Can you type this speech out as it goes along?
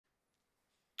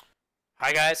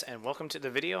Hi guys, and welcome to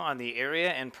the video on the area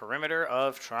and perimeter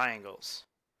of triangles.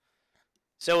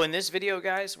 So in this video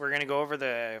guys, we're going to go over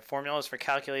the formulas for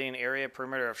calculating area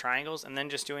perimeter of triangles and then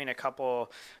just doing a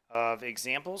couple of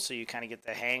examples so you kind of get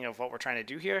the hang of what we're trying to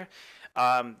do here.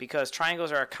 Because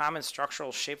triangles are a common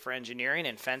structural shape for engineering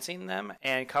and fencing them,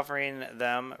 and covering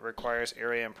them requires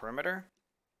area and perimeter.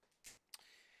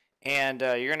 And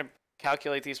you're going to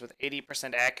calculate these with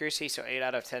 80% accuracy, so 8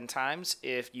 out of 10 times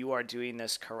if you are doing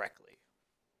this correctly.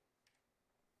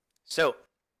 So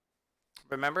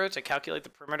remember, to calculate the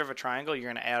perimeter of a triangle, you're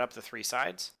going to add up the three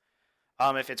sides.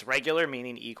 If it's regular,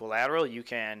 meaning equilateral, you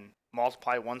can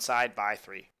multiply one side by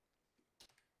 3.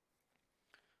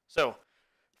 So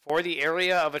for the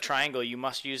area of a triangle, you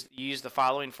must use the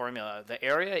following formula. The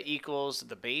area equals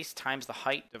the base times the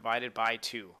height divided by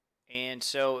 2. And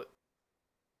so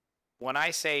when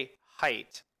I say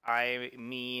height, I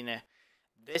mean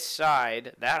this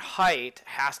side, that height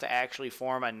has to actually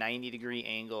form a 90-degree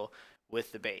angle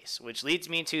with the base, which leads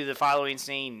me to the following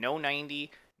saying: no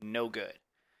 90, no good.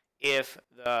 If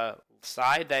the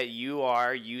side that you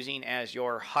are using as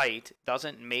your height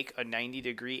doesn't make a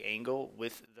 90-degree angle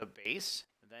with the base,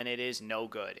 then it is no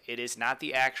good. It is not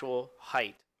the actual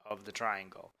height of the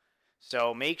triangle.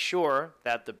 So make sure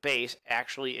that the base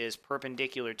actually is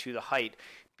perpendicular to the height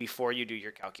before you do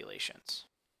your calculations.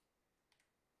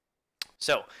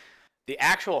 So the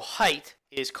actual height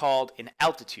is called an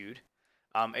altitude.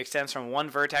 Extends from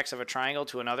one vertex of a triangle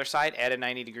to another side at a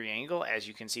 90-degree angle, as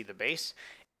you can see the base.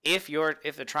 If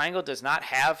the triangle does not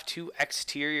have two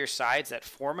exterior sides that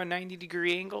form a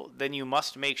 90-degree angle, then you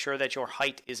must make sure that your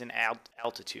height is an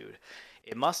altitude.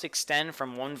 It must extend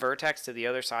from one vertex to the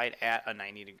other side at a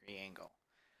 90-degree angle.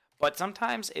 But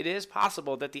sometimes it is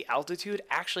possible that the altitude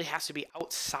actually has to be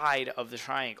outside of the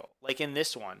triangle. Like in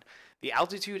this one, the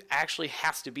altitude actually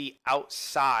has to be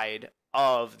outside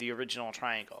of the original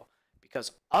triangle,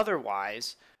 because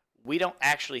otherwise we don't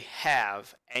actually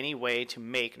have any way to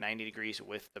make 90 degrees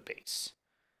with the base.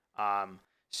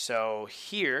 So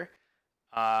here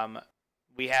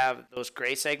we have those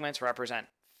gray segments represent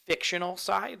fictional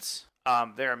sides.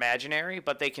 They're imaginary,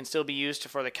 but they can still be used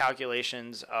for the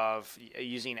calculations of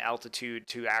using altitude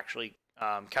to actually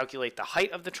calculate the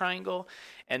height of the triangle.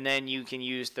 And then you can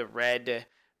use the red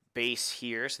base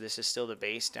here. So this is still the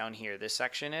base down here. This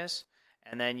section is.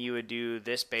 And then you would do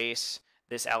this base,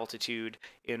 this altitude,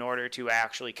 in order to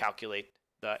actually calculate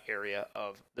the area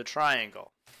of the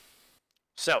triangle.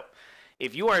 So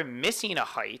if you are missing a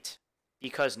height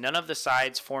because none of the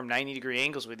sides form 90-degree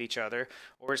angles with each other,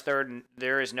 or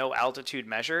there is no altitude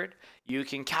measured, you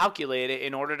can calculate it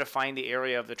in order to find the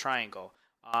area of the triangle.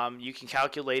 You can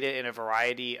calculate it in a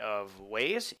variety of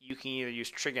ways. You can either use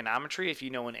trigonometry if you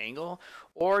know an angle,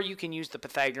 or you can use the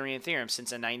Pythagorean theorem.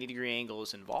 Since a 90-degree angle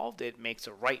is involved, it makes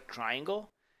a right triangle,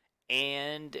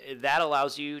 and that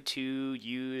allows you to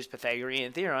use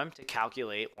Pythagorean theorem to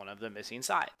calculate one of the missing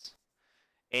sides.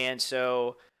 And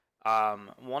so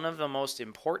one of the most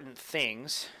important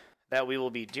things that we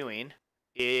will be doing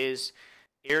is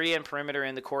area and perimeter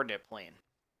in the coordinate plane.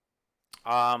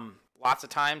 Lots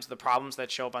of times the problems that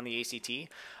show up on the ACT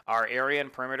are area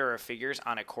and perimeter of figures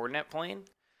on a coordinate plane.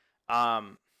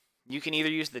 You can either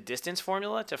use the distance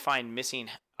formula to find missing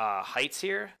heights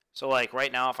here. So like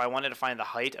right now, if I wanted to find the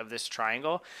height of this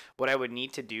triangle, what I would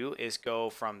need to do is go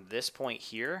from this point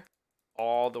here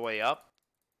all the way up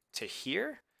to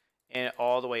here and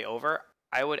all the way over.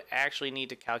 I would actually need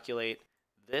to calculate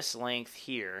this length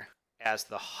here as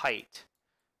the height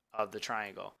of the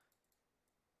triangle.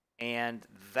 And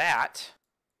that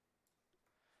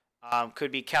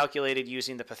could be calculated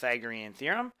using the Pythagorean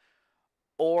theorem,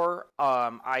 or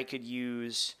I could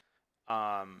use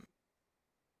the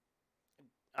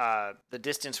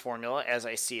distance formula as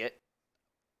I see it.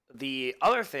 The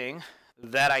other thing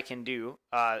that I can do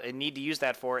and need to use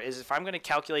that for is if I'm going to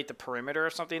calculate the perimeter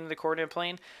of something in the coordinate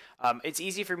plane, it's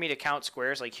easy for me to count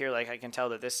squares. Like here, like I can tell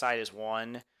that this side is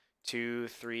 1, 2,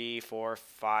 3, 4,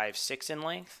 5, 6 in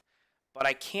length. But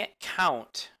I can't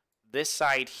count this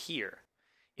side here.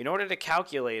 In order to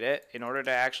calculate it, in order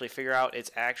to actually figure out its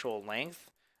actual length,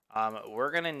 we're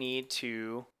going to need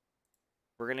to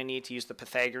use the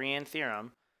Pythagorean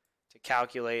theorem to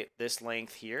calculate this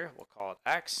length here. We'll call it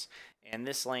x, and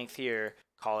this length here,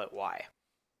 call it y.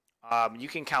 You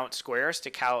can count squares to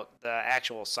count the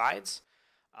actual sides,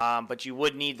 but you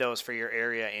would need those for your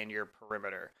area and your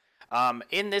perimeter.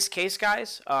 In this case,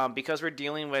 guys, because we're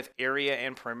dealing with area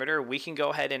and perimeter, we can go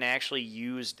ahead and actually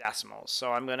use decimals.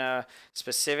 So I'm going to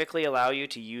specifically allow you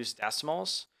to use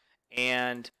decimals.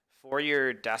 And for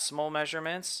your decimal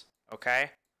measurements,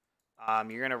 okay,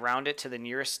 you're going to round it to the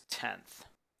nearest tenth.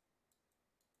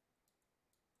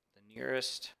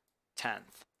 nearest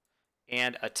tenth.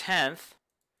 And a tenth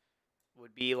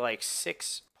would be like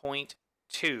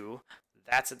 6.2.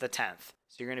 That's at the tenth.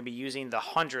 So you're going to be using the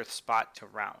hundredth spot to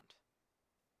round.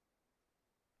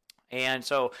 And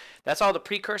so that's all the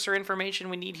precursor information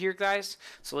we need here, guys.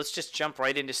 So let's just jump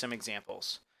right into some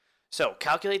examples. So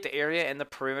calculate the area and the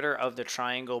perimeter of the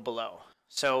triangle below.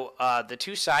 So the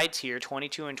two sides here,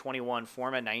 22 and 21,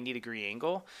 form a 90-degree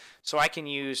angle. So I can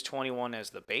use 21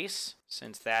 as the base,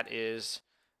 since that is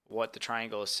what the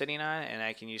triangle is sitting on, and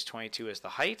I can use 22 as the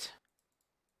height.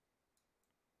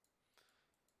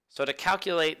 So to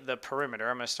calculate the perimeter,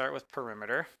 I'm going to start with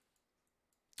perimeter.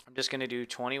 I'm just going to do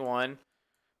 21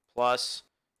 plus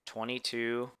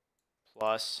 22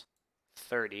 plus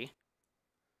 30.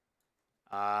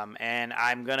 And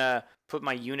I'm going to put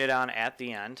my unit on at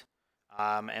the end.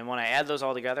 And when I add those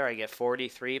all together, I get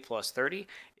 43 plus 30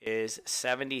 is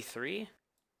 73.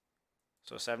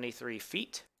 So 73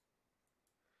 feet.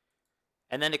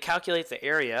 And then to calculate the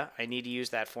area, I need to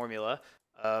use that formula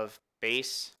of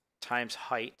base times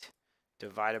height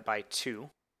divided by 2.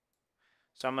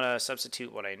 So I'm going to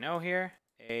substitute what I know here.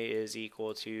 A is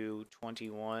equal to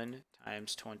 21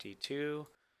 times 22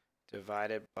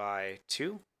 divided by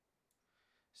 2.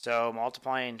 So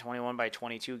multiplying 21 by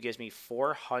 22 gives me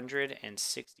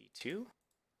 462.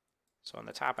 So on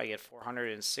the top I get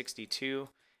 462.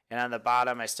 And on the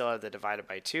bottom I still have the divided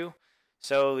by 2.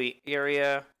 So the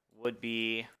area would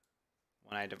be,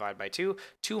 when I divide by 2,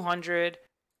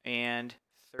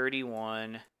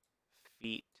 231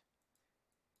 feet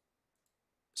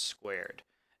squared.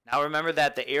 Now remember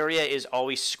that the area is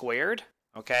always squared,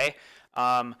 okay?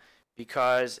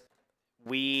 Because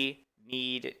we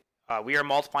are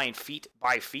multiplying feet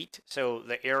by feet. So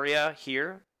the area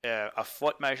here, a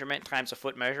foot measurement times a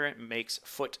foot measurement makes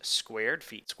foot squared,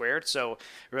 feet squared. So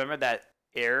remember that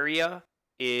area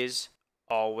is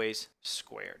always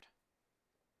squared.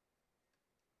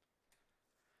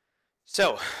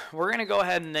 So we're going to go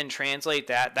ahead and then translate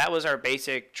that. That was our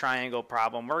basic triangle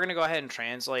problem. We're going to go ahead and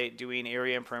translate doing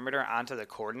area and perimeter onto the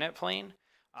coordinate plane.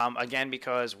 Again,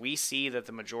 because we see that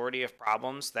the majority of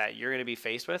problems that you're going to be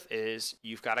faced with is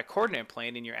you've got a coordinate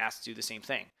plane and you're asked to do the same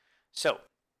thing. So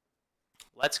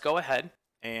let's go ahead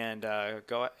and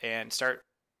start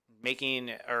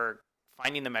making or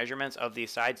finding the measurements of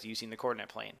these sides using the coordinate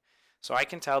plane. So I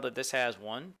can tell that this has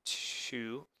 1,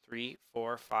 2, 3,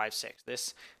 4, 5, 6.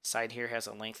 This side here has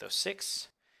a length of 6.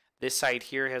 This side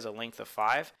here has a length of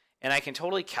 5. And I can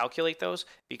totally calculate those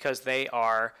because they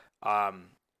are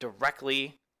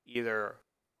directly either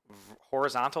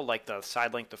horizontal, like the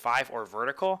side length of 5, or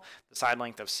vertical, the side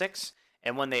length of 6.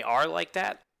 And when they are like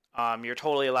that, you're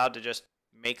totally allowed to just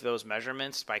make those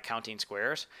measurements by counting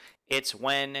squares. It's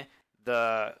when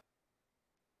the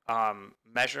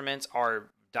measurements are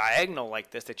diagonal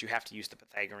like this that you have to use the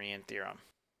Pythagorean theorem.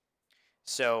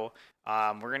 So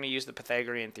we're going to use the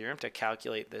Pythagorean theorem to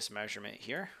calculate this measurement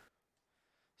here.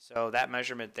 So that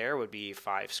measurement there would be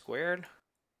 5 squared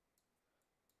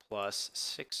plus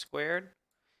 6 squared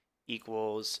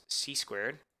equals c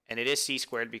squared. And it is c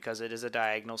squared because it is a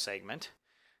diagonal segment.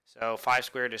 So 5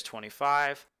 squared is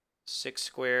 25. 6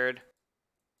 squared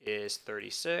is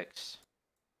 36.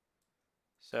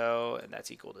 So and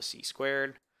that's equal to c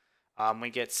squared.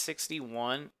 We get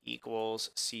 61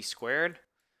 equals c squared.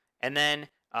 And then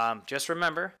just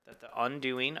remember that the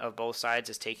undoing of both sides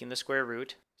is taking the square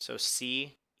root. So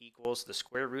c equals the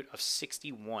square root of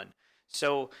 61.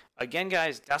 So again,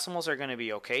 guys, decimals are going to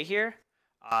be okay here.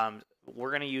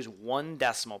 We're going to use one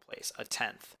decimal place, a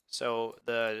tenth. So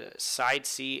the side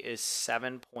C is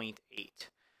 7.8.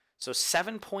 So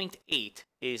 7.8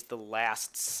 is the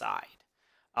last side.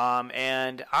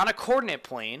 And on a coordinate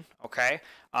plane, okay,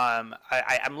 I'm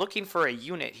looking for a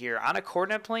unit here. On a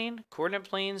coordinate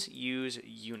planes use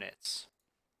units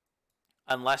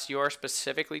unless you're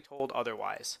specifically told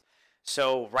otherwise.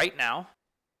 So right now,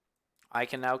 I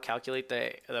can now calculate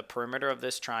the perimeter of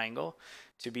this triangle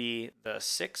to be the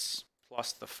 6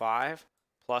 plus the 5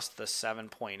 plus the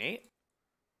 7.8.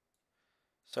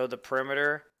 So the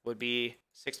perimeter would be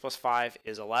 6 plus 5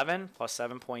 is 11 plus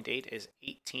 7.8 is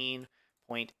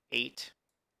 18.8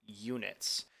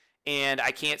 units. And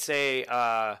I can't say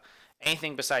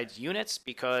anything besides units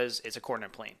because it's a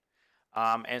coordinate plane.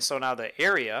 And so now the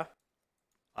area,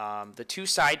 the two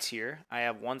sides here, I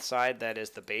have one side that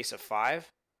is the base of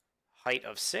 5, height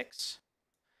of 6.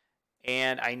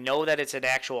 And I know that it's an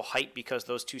actual height because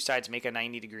those two sides make a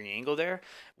 90-degree angle there.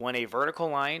 When a vertical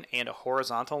line and a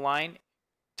horizontal line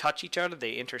touch each other,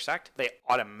 they intersect, they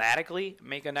automatically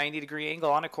make a 90-degree angle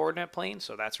on a coordinate plane,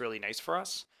 so that's really nice for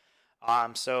us.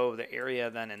 So the area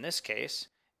then in this case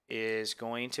is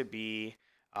going to be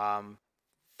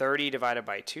 30 divided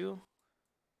by 2,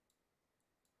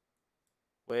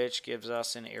 which gives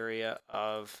us an area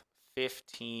of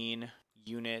 15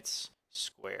 units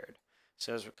squared.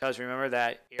 So because remember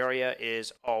that area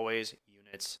is always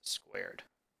units squared.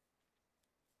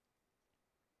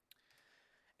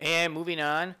 And moving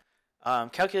on,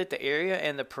 calculate the area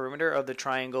and the perimeter of the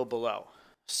triangle below.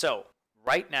 So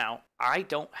right now, I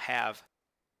don't have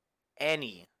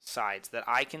any sides that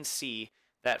I can see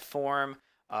that form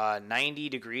 90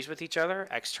 degrees with each other,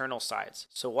 external sides.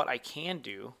 So what I can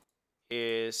do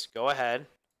is go ahead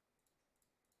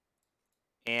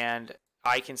and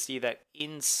I can see that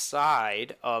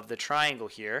inside of the triangle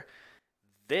here,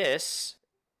 this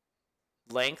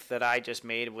length that I just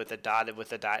made with a dotted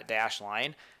with a dash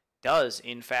line does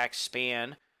in fact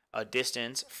span a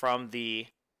distance from the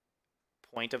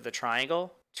point of the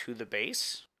triangle to the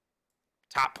base,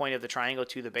 top point of the triangle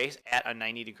to the base at a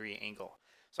 90-degree angle.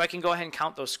 So I can go ahead and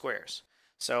count those squares.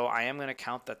 So I am going to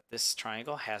count that this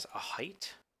triangle has a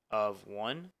height of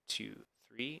 1, 2,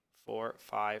 3, 4,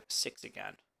 5, 6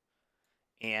 again.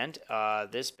 And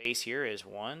this base here is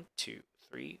 1, 2,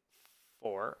 3,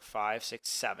 4, 5, 6,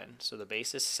 7. So the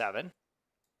base is 7.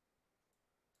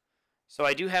 So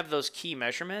I do have those key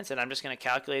measurements, and I'm just going to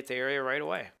calculate the area right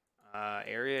away.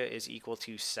 Area is equal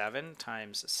to 7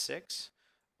 times 6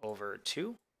 over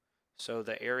 2. So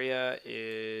the area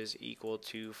is equal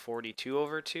to 42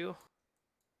 over 2.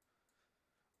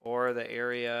 Or the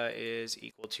area is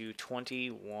equal to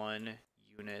 21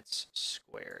 units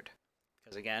squared.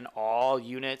 Because again, all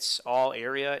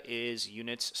area is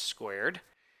units squared.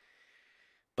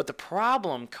 But the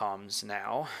problem comes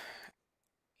now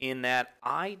in that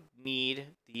I need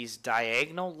these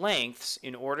diagonal lengths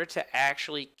in order to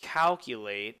actually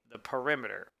calculate the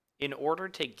perimeter. In order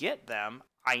to get them,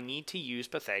 I need to use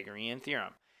Pythagorean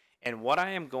theorem. And what I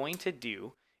am going to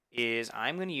do is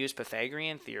I'm going to use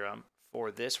Pythagorean theorem for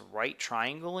this right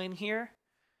triangle in here.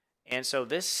 And so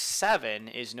this 7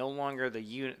 is no longer the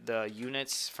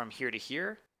units from here to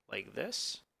here, like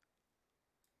this.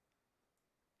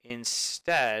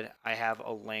 Instead, I have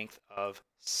a length of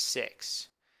 6.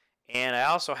 And I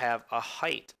also have a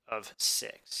height of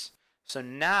 6. So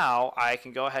now I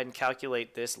can go ahead and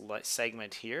calculate this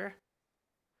segment here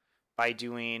by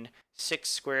doing 6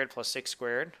 squared plus 6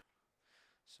 squared.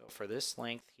 So for this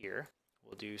length here,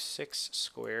 we'll do 6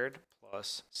 squared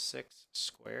plus 6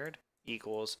 squared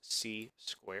equals c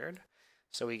squared.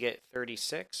 So we get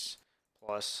 36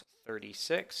 plus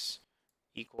 36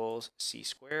 equals c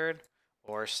squared,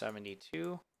 or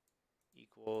 72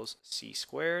 equals c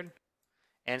squared.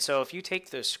 And so if you take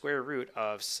the square root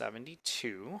of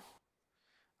 72,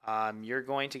 you're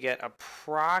going to get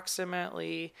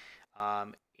approximately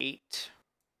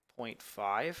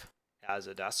 8.5 as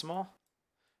a decimal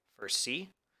for c.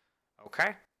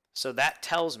 Okay, so that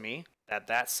tells me that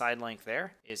that side length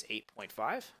there is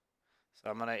 8.5. So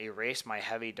I'm going to erase my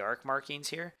heavy dark markings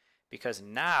here, because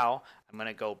now I'm going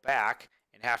to go back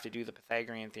and have to do the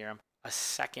Pythagorean theorem a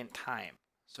second time.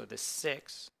 So the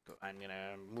 6, I'm going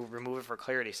to remove it for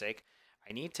clarity's sake.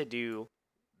 I need to do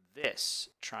this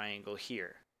triangle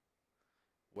here,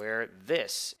 where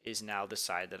this is now the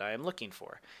side that I am looking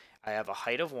for. I have a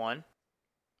height of 1,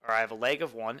 or I have a leg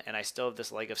of 1, and I still have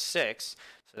this leg of 6.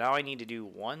 So now I need to do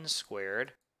 1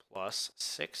 squared plus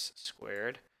 6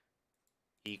 squared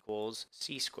equals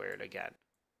c squared again.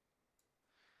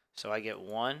 So I get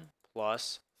 1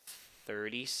 plus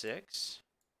 36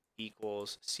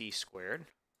 equals c squared.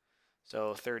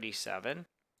 So 37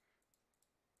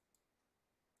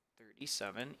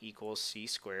 equals c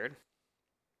squared.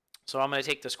 So I'm going to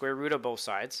take the square root of both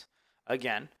sides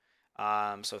again.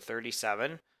 So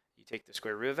 37, you take the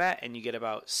square root of that, and you get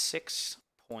about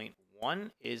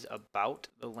 6.1 is about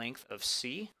the length of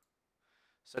c.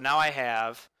 So now I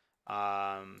have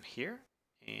here,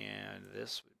 and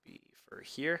this would be for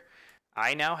here.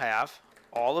 I now have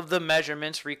all of the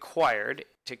measurements required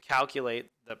to calculate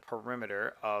the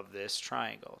perimeter of this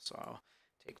triangle. So I'll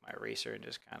take my eraser and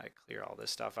just kind of clear all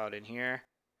this stuff out in here.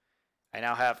 I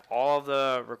now have all of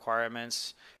the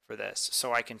requirements for this.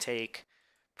 So I can take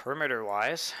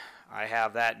perimeter-wise, I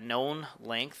have that known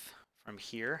length from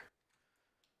here.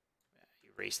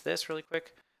 Erase this really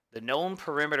quick. The known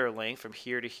perimeter length from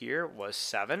here to here was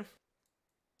 7,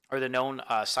 or the known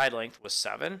side length was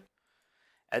 7.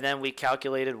 And then we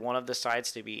calculated one of the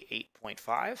sides to be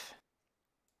 8.5.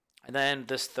 And then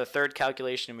the third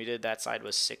calculation we did, that side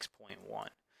was 6.1.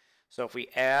 So if we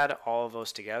add all of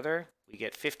those together, we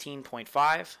get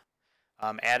 15.5.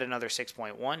 Add another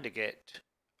 6.1 to get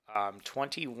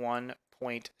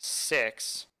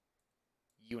 21.6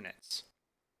 units.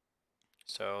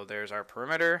 So there's our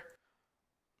perimeter.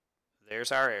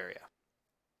 there's our area.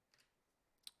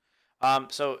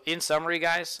 So in summary,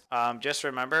 guys, just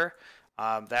remember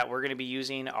that we're going to be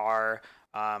using our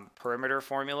perimeter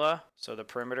formula. So the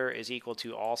perimeter is equal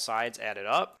to all sides added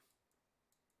up.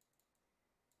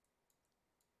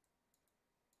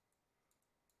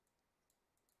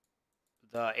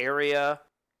 The area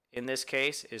in this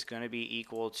case is going to be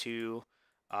equal to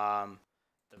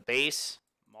the base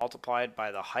multiplied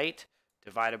by the height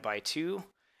divided by 2,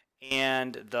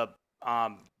 and the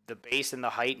base and the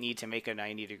height need to make a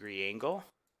 90-degree angle.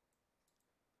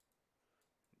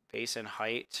 Base and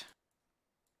height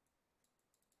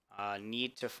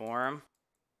need to form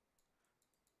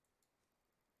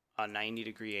a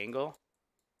 90-degree angle.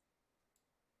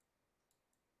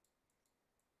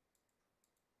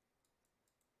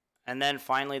 And then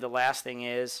finally, the last thing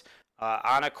is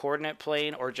on a coordinate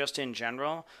plane or just in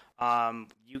general,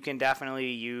 you can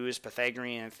definitely use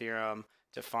Pythagorean theorem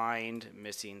to find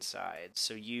missing sides.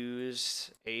 So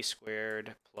use a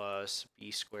squared plus b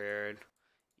squared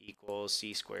equals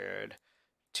c squared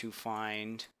to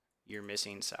find your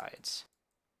missing sides.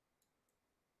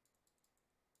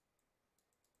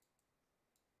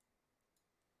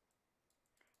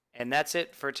 And that's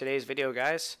it for today's video,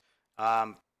 guys.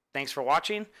 Thanks for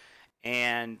watching,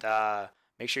 and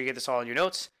make sure you get this all in your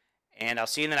notes, and I'll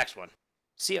see you in the next one.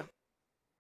 See ya.